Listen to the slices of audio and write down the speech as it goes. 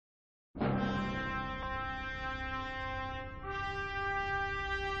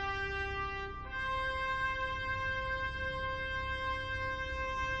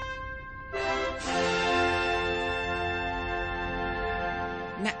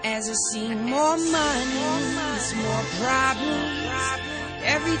Now as I see more money, it's more problems.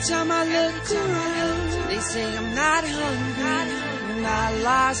 Every time I look around, they say I'm not hungry, and I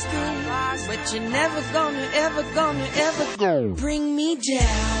lost it. But you're never gonna, ever bring me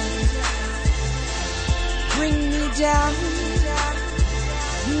down. Bring me down.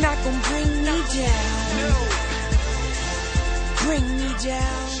 You're not gonna bring me down. Bring me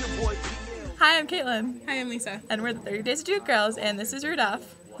down. Hi, I'm Caitlin. Hi, I'm Lisa. And we're the 30 Days of Duke Girls, and this is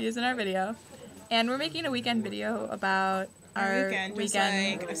Rudolph. He is in our video. And we're making a weekend video about our weekend. Just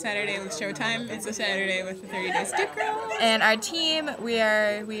like a Saturday with Showtime, it's a Saturday with the 30 Days of Duke Girls. And our team, we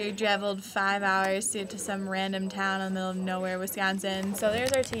traveled 5 hours to get to some random town in the middle of nowhere, Wisconsin. So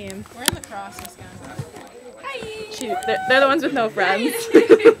there's our team. We're in La Crosse, Wisconsin. Hi! Shoot, they're the ones with no friends.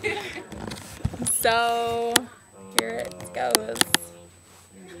 So, here it goes.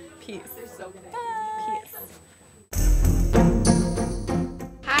 Peace. Peace.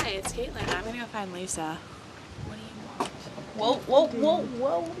 Hi, it's Caitlin. I'm gonna go find Lisa. What do you want?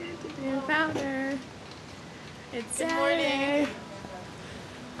 Whoa. I found her. It's Saturday.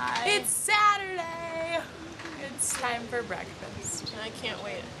 Hi. It's Saturday. It's time for breakfast. I can't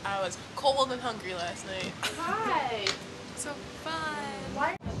wait. I was cold and hungry last night. Hi. So fun.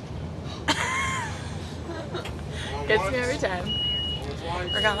 Why? Gets me every time.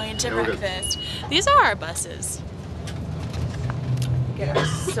 We're going to breakfast. These are our buses. Get our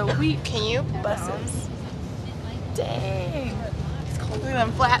sweet Can you buses. Dang. Look at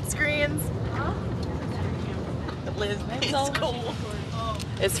them flat screens. Liz, It's cold.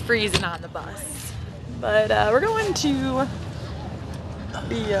 it's freezing on the bus. But we're going to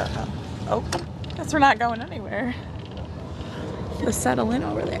the, oh, guess we're not going anywhere. Let's settle in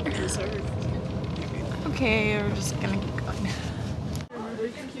over there. Okay, we're just gonna keep going.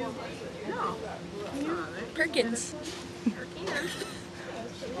 Perkins.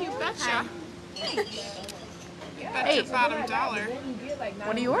 You betcha. You bet Hey. your bottom dollar.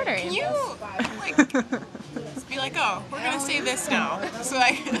 What are you ordering? Can you, like, just be like, oh, we're gonna say this now. So,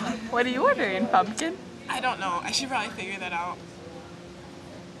 like, What are you ordering, pumpkin? I don't know. I should probably figure that out.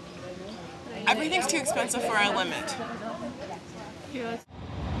 Everything's too expensive for our limit.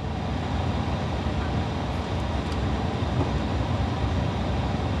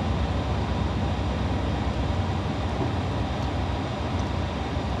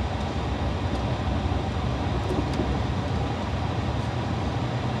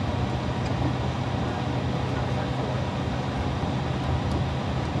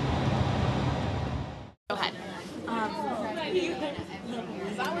 Go ahead.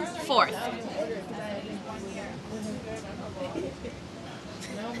 Fourth.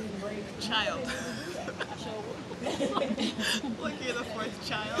 Child. Look, you're the fourth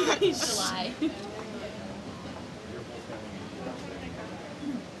child. July.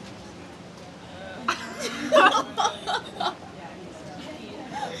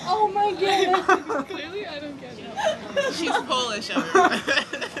 Oh my goodness. Clearly, I don't get it. She's Polish, everyone.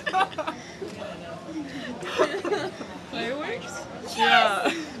 Fireworks?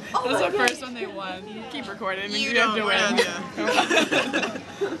 Yeah. That's the first one they won. Keep recording. You have to don't win.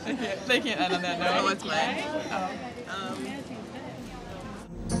 They can't end on that note. Oh, it's mine.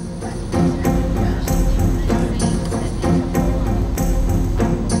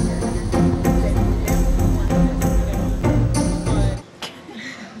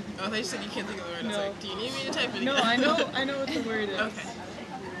 Oh, they said you can't think of the word. It's like, do you need me to type it again? No, I know what the word is. Okay.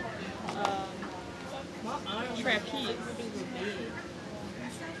 Trapeze.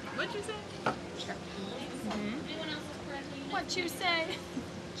 What'd you say? What you say?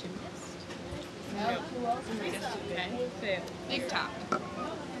 Okay, say it. Big top.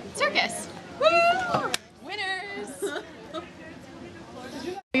 Circus. Woo! Winners.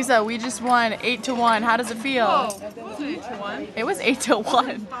 Lisa, we just won 8-1. How does it feel? Was it 8-1? It was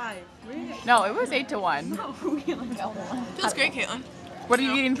 8-1. 5. No, it was 8-1. Feels great, Caitlin. What are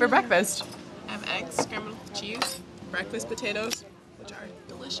you eating for breakfast? I have eggs, scrambled with cheese, breakfast potatoes, which are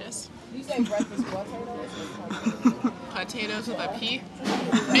delicious. You say breakfast what? Potatoes with a pea,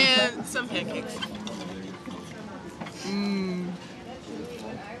 and some pancakes.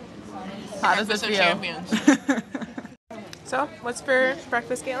 How does it Breakfast of feel? champions. So, what's for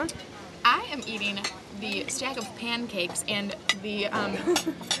breakfast, Caitlin? I am eating the stack of pancakes and the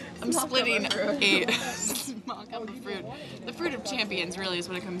I'm splitting a small cup of fruit. The fruit of champions really is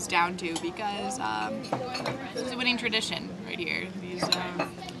what it comes down to, because this is a winning tradition right here. These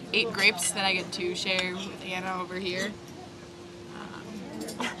 8 grapes that I get to share with Anna over here.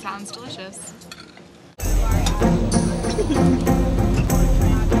 Sounds delicious.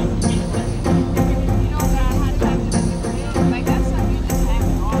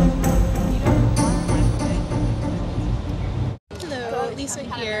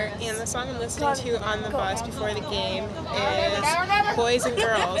 And the song I'm listening to on the bus before the game is Boys and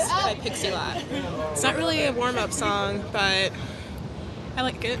Girls by Pixie Lott. It's not really a warm-up song, but I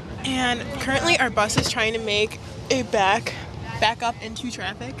like it. And currently our bus is trying to make a back up into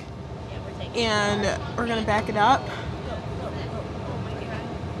traffic. And we're gonna back it up.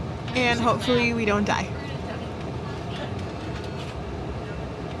 And hopefully we don't die.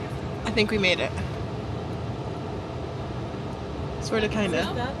 I think we made it. Sort of, kind of.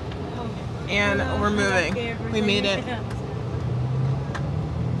 And we're moving. We made it.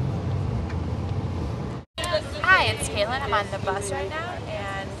 Hi, it's Caitlin. I'm on the bus right now,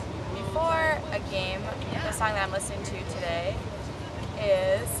 and before a game, the song that I'm listening to today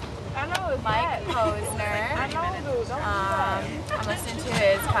is Mike Posner. I'm listening to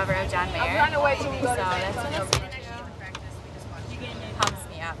his cover of John Mayer. So that's what I'm listening to. Pumps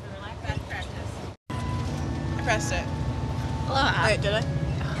me up. I pressed it. Aloha. Wait, did I?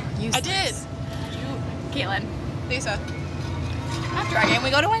 I did. Caitlin. Lisa. After our game, we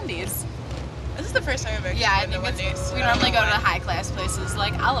go to Wendy's. This is the first time I've actually Yeah, I been to think Wendy's. we normally go to high-class places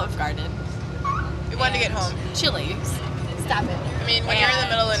like Olive Garden. We wanted to get home. Chili's. Stop it. I mean, when you're in the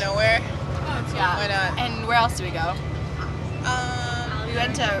middle of nowhere, Yeah. why not? And where else do we go? We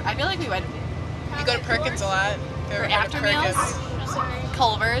went to, I feel like we went You go to Perkins a lot. for after meals.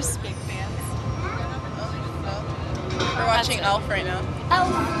 Culver's, big fans. We're watching Elf right now.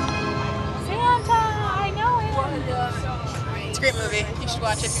 Santa, I know it. It's a great movie. You should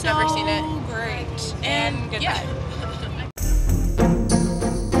watch it if you've never seen it. So great. And goodbye. Yeah.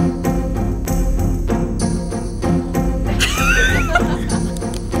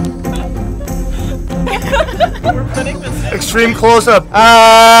 Extreme close-up.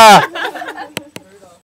 Ah!